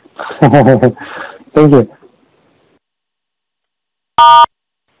 Thank you.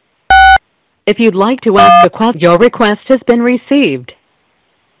 If you'd like to ask a question, your request has been received.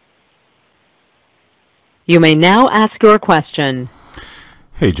 You may now ask your question.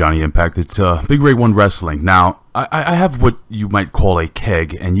 Hey, Johnny Impact. It's Big Ray 1 Wrestling. Now, I have what you might call a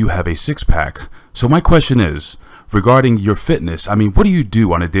keg, and you have a six-pack. So my question is, regarding your fitness, I mean, what do you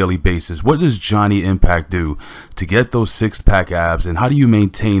do on a daily basis? What does Johnny Impact do to get those six-pack abs, and how do you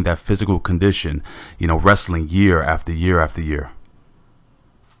maintain that physical condition, you know, wrestling year after year after year?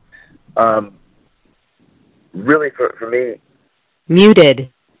 Really, for me,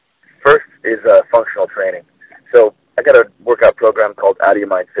 Muted. first is functional training. So I got a workout program called Out of Your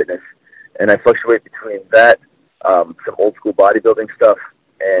Mind Fitness, and I fluctuate between that, some old school bodybuilding stuff,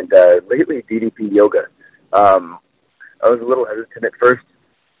 and lately DDP yoga. I was a little hesitant at first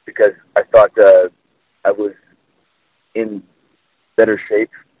because I thought I was in better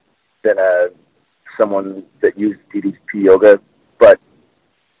shape than someone that used DDP yoga, but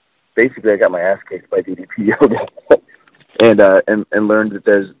basically I got my ass kicked by DDP yoga and learned that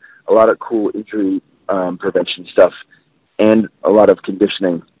there's a lot of cool injury prevention stuff and a lot of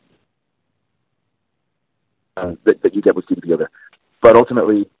conditioning that you get with DDP yoga. But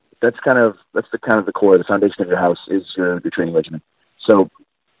ultimately, that's the core, the foundation of your house is your training regimen. So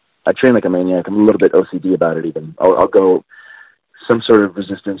I train like a maniac. I'm a little bit OCD about it even. I'll go some sort of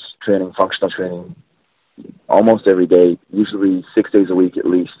resistance training, functional training, almost every day, usually 6 days a week at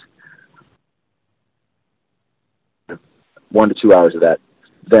least. 1 to 2 hours of that.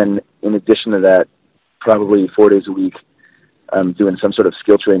 Then in addition to that, probably 4 days a week, I'm doing some sort of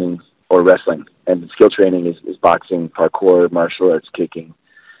skill training or wrestling. And skill training is boxing, parkour, martial arts, kicking,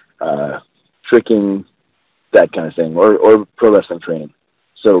 tricking, that kind of thing, or pro wrestling training.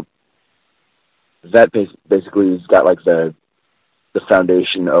 So that basically has got like the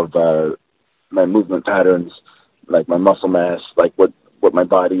foundation of my movement patterns, like my muscle mass, like what my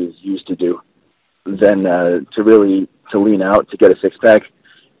body is used to do. Then to lean out to get a six-pack,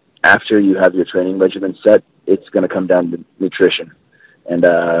 after you have your training regimen set, it's going to come down to nutrition. And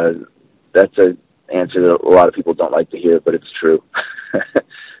that's an answer that a lot of people don't like to hear, but it's true.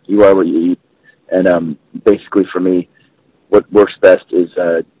 You are what you eat. And basically for me, what works best is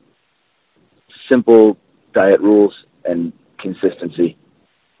simple diet rules and consistency.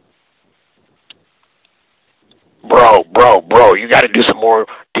 Bro, you got to do some more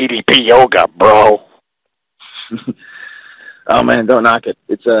DDP yoga, bro. Oh man, don't knock it.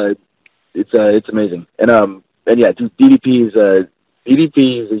 It's amazing. And yeah, DDP is a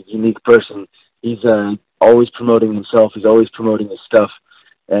unique person. He's always promoting himself. He's always promoting his stuff,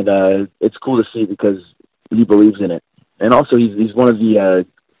 and it's cool to see because he believes in it. And also, he's one of the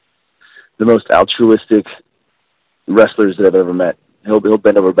most altruistic wrestlers that I've ever met. He'll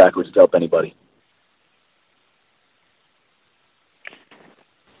bend over backwards to help anybody.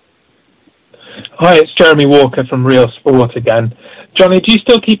 Hi, it's Jeremy Walker from Real Sport again. Johnny, do you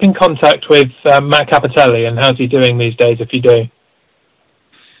still keep in contact with Matt Capitelli, and how's he doing these days, if you do?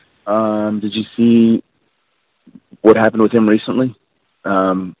 Did you see what happened with him recently?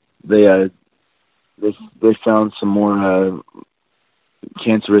 They found some more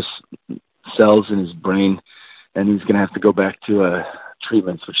cancerous cells in his brain, and he's going to have to go back to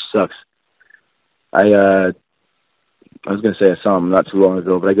treatments, which sucks. I was going to say I saw him not too long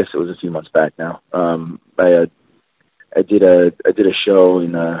ago, but I guess it was a few months back now. I did a show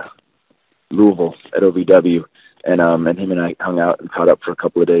in Louisville at OVW, and him and I hung out and caught up for a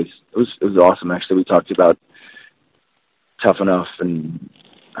couple of days. It was awesome, actually. We talked about Tough Enough and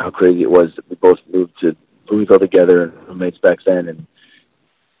how crazy it was that we both moved to Louisville together and roommates back then, and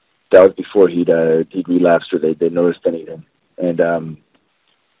that was before he'd relapsed or they noticed anything. And I'll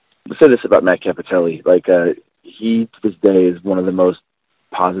say this about Matt Capitelli, like he to this day is one of the most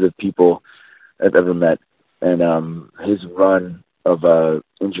positive people I've ever met, and his run of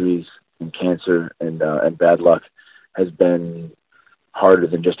injuries and cancer and bad luck has been harder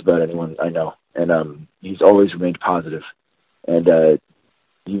than just about anyone I know, and he's always remained positive, and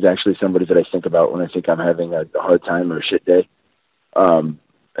he's actually somebody that I think about when I think I'm having a hard time or a shit day.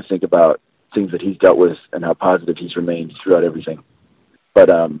 I think about things that he's dealt with and how positive he's remained throughout everything. But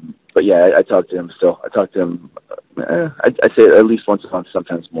yeah, I talk to him still. I talk to him, I'd say at least once a month,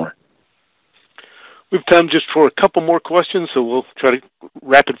 sometimes more. We have time just for a couple more questions, so we'll try to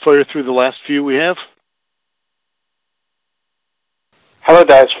rapid fire through the last few we have. Hello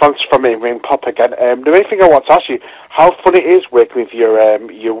there, it's Francis from Ring Pop again. The main thing I want to ask you, how fun it is working with your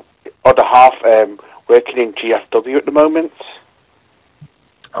other half working in GFW at the moment?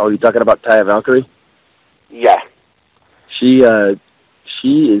 Oh, you're talking about Taya Valkyrie? Yeah. She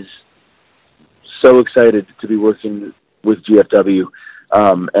is so excited to be working with GFW,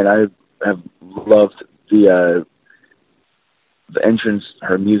 and I have loved the entrance,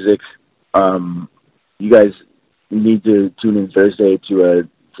 her music. You guys need to tune in Thursday to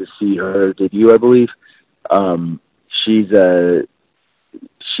see her debut, I believe. She's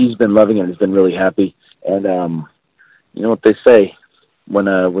been loving it and has been really happy. And you know what they say, when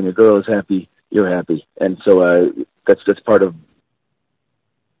your girl is happy, you're happy. And so that's part of.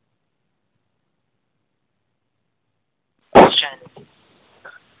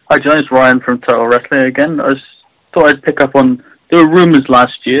 Hi, John. It's Ryan from Total Wrestling again. I thought I'd pick up on. There were rumors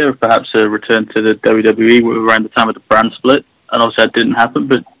last year of perhaps a return to the WWE around the time of the brand split, and obviously that didn't happen.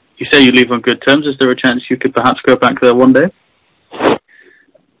 But you say you leave on good terms. Is there a chance you could perhaps go back there one day?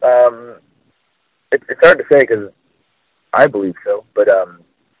 It's hard to say because I believe so, but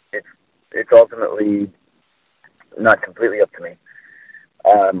it's ultimately not completely up to me.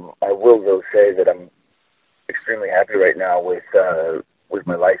 I will though say that I'm extremely happy right now with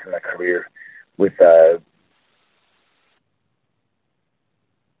my life and my career, with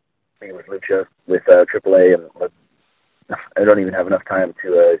Lucha, with AAA, and I don't even have enough time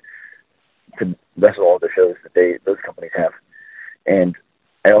to wrestle all the shows that those companies have. And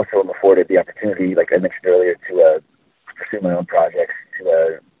I also am afforded the opportunity, like I mentioned earlier, to pursue my own projects,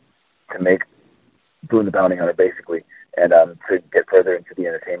 to make Boone the Bounty Hunter basically, and to get further into the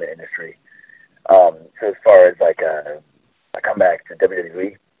entertainment industry. So as far as like a comeback to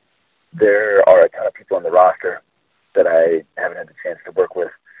WWE, there are a ton of people on the roster that I haven't had the chance to work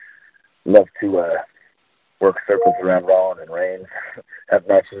with. Love to work circles around Rollins and Reigns, have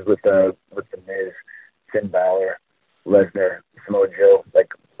matches with The Miz, Finn Balor, Lesnar, Samoa Joe.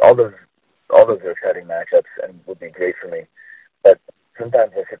 Like all those are exciting matchups and would be great for me. But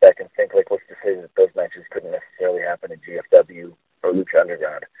sometimes I sit back and think, like, what's to say that those matches couldn't necessarily happen in GFW or Lucha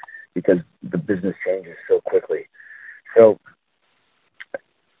Underground, because the business changes so quickly. So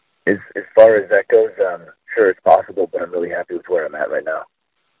as far as that goes, sure, it's possible, but I'm really happy with where I'm at right now.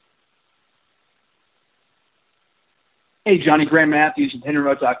 Hey, Johnny, Graham Matthews from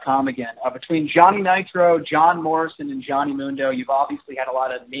PinRoad.com again. Between Johnny Nitro, John Morrison, and Johnny Mundo, you've obviously had a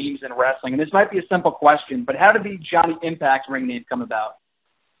lot of names in wrestling. And this might be a simple question, but how did the Johnny Impact ring name come about?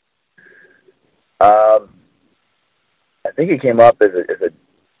 I think it came up as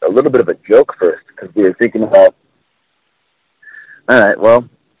a little bit of a joke first, because we were thinking about, all right, well,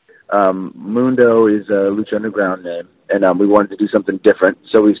 Mundo is a Lucha Underground name, and we wanted to do something different,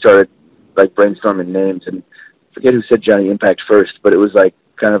 so we started like brainstorming names, and I forget who said Johnny Impact first, but it was like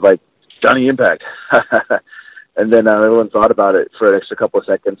kind of like Johnny Impact. And then everyone thought about it for an extra couple of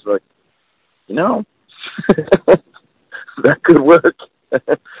seconds. We're like, you know, that could work.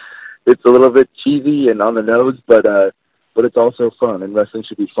 It's a little bit cheesy and on the nose, but it's also fun, and wrestling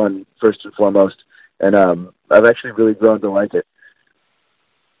should be fun first and foremost. And I've actually really grown to like it.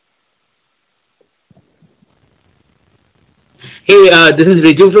 Hey, this is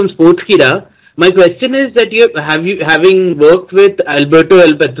Riju from Sportskida. My question is that having worked with Alberto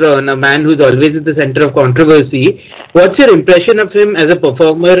El Patron, a man who's always at the center of controversy, what's your impression of him as a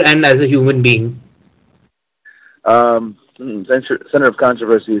performer and as a human being? Center of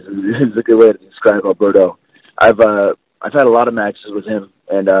controversy is a good way to describe Alberto. I've had a lot of matches with him,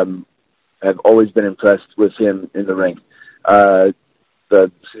 and I've always been impressed with him in the ring. The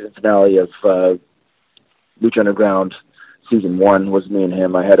season finale of Lucha Underground Season 1 was me and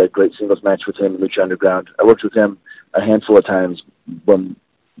him. I had a great singles match with him in Lucha Underground. I worked with him a handful of times when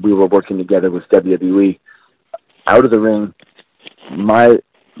we were working together with WWE. Out of the ring, the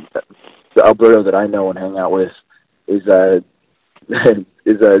Alberto that I know and hang out with is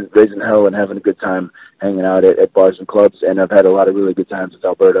raising hell and having a good time hanging out at bars and clubs, and I've had a lot of really good times with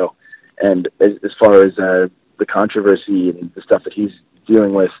Alberto. And as far as the controversy and the stuff that he's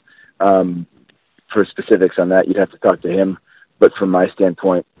dealing with, for specifics on that, you'd have to talk to him. But from my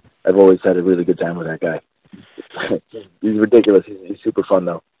standpoint, I've always had a really good time with that guy. He's ridiculous. He's super fun,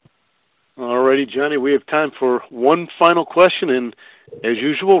 though. All righty, Johnny. We have time for one final question. And as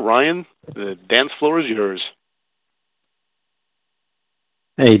usual, Ryan, the dance floor is yours.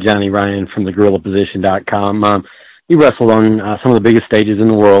 Hey, Johnny, Ryan from thegorillaposition.com. You wrestled on some of the biggest stages in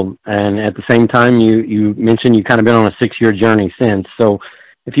the world. And at the same time, you mentioned you've kind of been on a 6-year journey since. So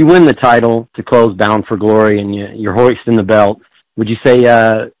if you win the title to close Bound for Glory and you're hoisting the belt, would you say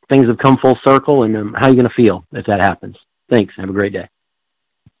things have come full circle? And how are you going to feel if that happens? Thanks. Have a great day.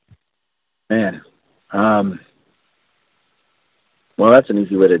 Man, well, that's an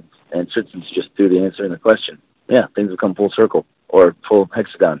easy way to answer it since you just threw the answer in the question. Yeah, things have come full circle, or full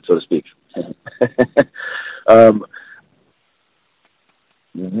hexagon, so to speak.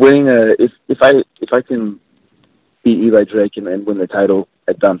 Winning if I can beat Eli Drake and win the title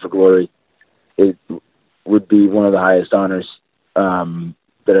at Bound for Glory, it would be one of the highest honors that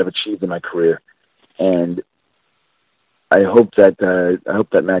I've achieved in my career, and I hope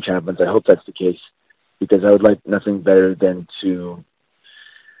that match happens. I hope that's the case, because I would like nothing better than to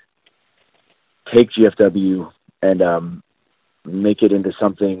take GFW and make it into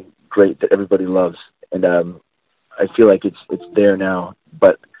something great that everybody loves. And I feel like it's there now,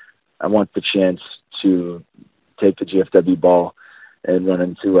 but I want the chance to take the GFW ball and run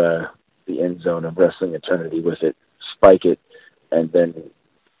into the end zone of wrestling eternity with it, spike it, and then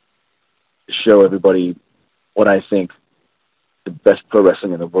show everybody what I think the best pro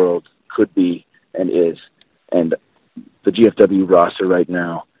wrestling in the world could be and is. And the GFW roster right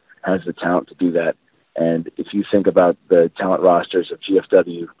now has the talent to do that. And if you think about the talent rosters of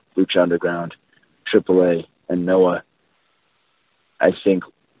GFW, Lucha Underground, AAA, and NOAH, I think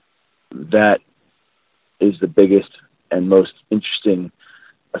that is the biggest and most interesting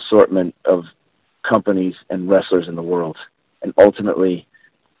assortment of companies and wrestlers in the world. And ultimately,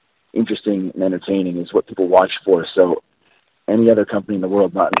 interesting and entertaining is what people watch for. So any other company in the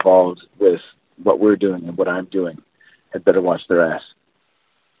world not involved with what we're doing and what I'm doing had better watch their ass.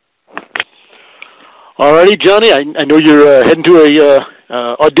 All righty, Johnny. I know you're heading to a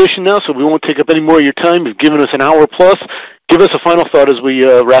audition now, so we won't take up any more of your time. You've given us an hour plus. Give us a final thought as we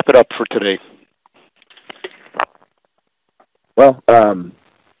wrap it up for today. Well,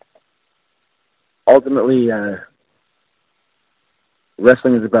 ultimately,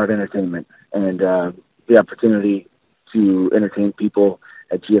 wrestling is about entertainment, and the opportunity to entertain people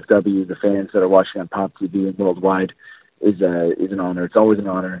at GFW, the fans that are watching on Pop TV and worldwide, is an honor. It's always an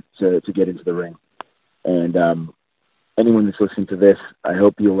honor to get into the ring. And anyone that's listening to this, I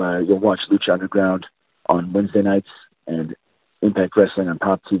hope you'll watch Lucha Underground on Wednesday nights and Impact Wrestling on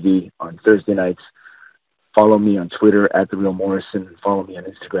Pop TV on Thursday nights. Follow me on Twitter at The Real Morrison. Follow me on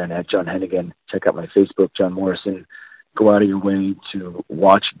Instagram at John Hennigan. Check out my Facebook, John Morrison. Go out of your way to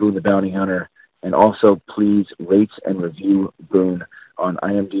watch Boone the Bounty Hunter. And also, please rate and review Boone on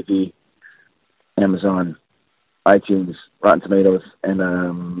IMDb, Amazon, iTunes, Rotten Tomatoes, and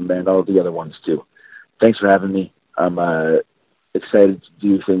all the other ones too. Thanks for having me. I'm excited to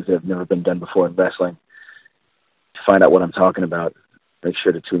do things that have never been done before in wrestling. To find out what I'm talking about, make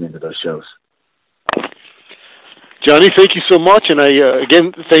sure to tune into those shows. Johnny, thank you so much. And I,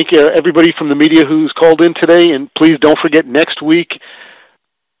 again, thank everybody from the media who's called in today. And please don't forget, next week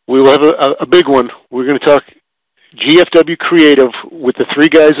we will have a big one. We're going to talk GFW Creative with the three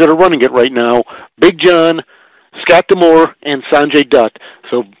guys that are running it right now, Big John, Scott D'Amore, and Sanjay Dutt.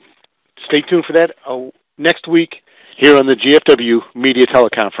 So stay tuned for that next week here on the GFW Media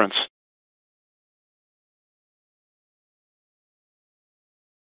Teleconference.